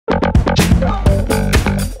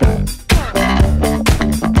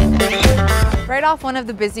Right off one of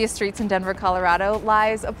the busiest streets in Denver, Colorado,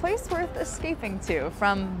 lies a place worth escaping to.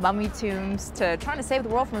 From mummy tombs to trying to save the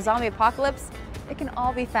world from a zombie apocalypse, it can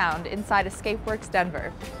all be found inside EscapeWorks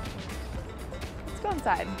Denver. Let's go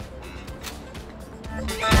inside.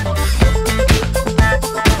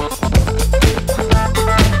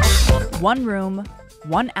 One room,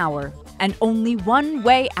 1 hour, and only one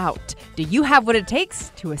way out. Do you have what it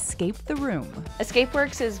takes to escape the room?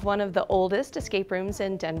 EscapeWorks is one of the oldest escape rooms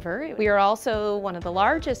in Denver. We are also one of the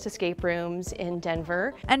largest escape rooms in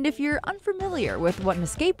Denver. And if you're unfamiliar with what an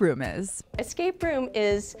escape room is, Escape room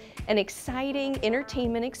is an exciting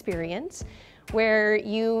entertainment experience where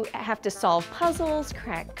you have to solve puzzles,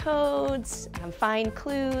 crack codes, find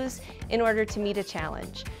clues in order to meet a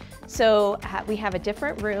challenge. So we have a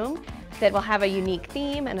different room that will have a unique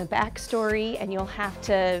theme and a backstory, and you'll have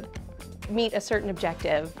to meet a certain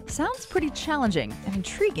objective. Sounds pretty challenging and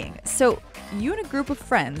intriguing. So you and a group of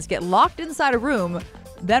friends get locked inside a room,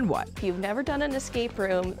 then what? If you've never done an escape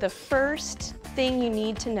room, the first thing you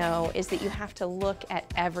need to know is that you have to look at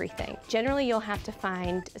everything. Generally, you'll have to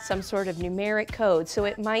find some sort of numeric code. So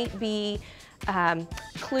it might be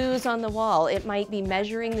clues on the wall. It might be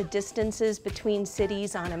measuring the distances between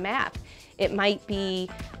cities on a map. It might be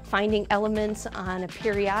finding elements on a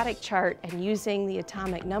periodic chart and using the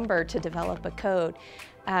atomic number to develop a code.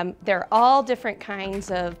 They're all different kinds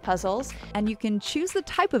of puzzles. And you can choose the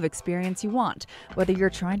type of experience you want, whether you're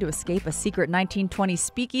trying to escape a secret 1920s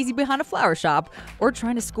speakeasy behind a flower shop or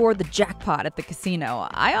trying to score the jackpot at the casino.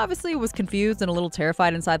 I obviously was confused and a little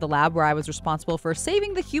terrified inside the lab where I was responsible for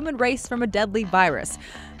saving the human race from a deadly virus.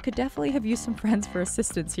 Could definitely have used some friends for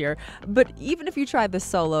assistance here. But even if you tried this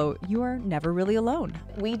solo, you are never really alone.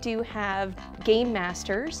 We do have game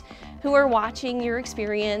masters who are watching your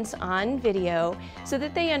experience on video so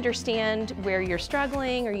that they understand where you're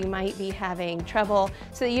struggling or you might be having trouble,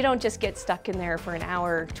 so that you don't just get stuck in there for an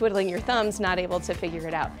hour twiddling your thumbs, not able to figure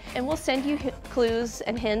it out. And we'll send you clues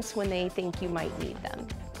and hints when they think you might need them.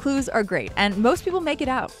 Clues are great, and most people make it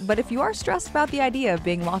out. But if you are stressed about the idea of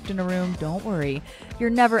being locked in a room, don't worry. You're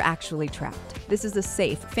never actually trapped. This is a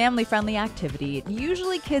safe, family-friendly activity.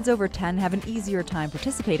 Usually kids over 10 have an easier time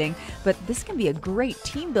participating, but this can be a great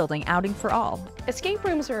team-building outing for all. Escape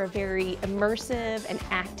rooms are a very immersive and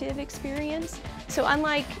active experience. So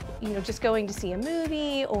unlike, just going to see a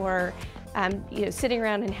movie or sitting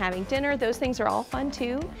around and having dinner, those things are all fun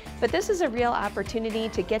too. But this is a real opportunity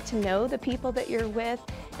to get to know the people that you're with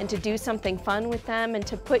and to do something fun with them and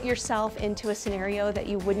to put yourself into a scenario that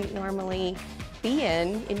you wouldn't normally be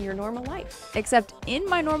in your normal life. Except in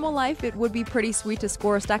my normal life, it would be pretty sweet to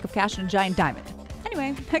score a stack of cash and a giant diamond.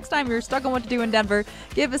 Anyway, next time you're stuck on what to do in Denver,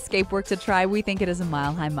 give EscapeWorks a try. We think it is a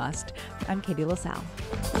mile-high must. I'm Katie LaSalle.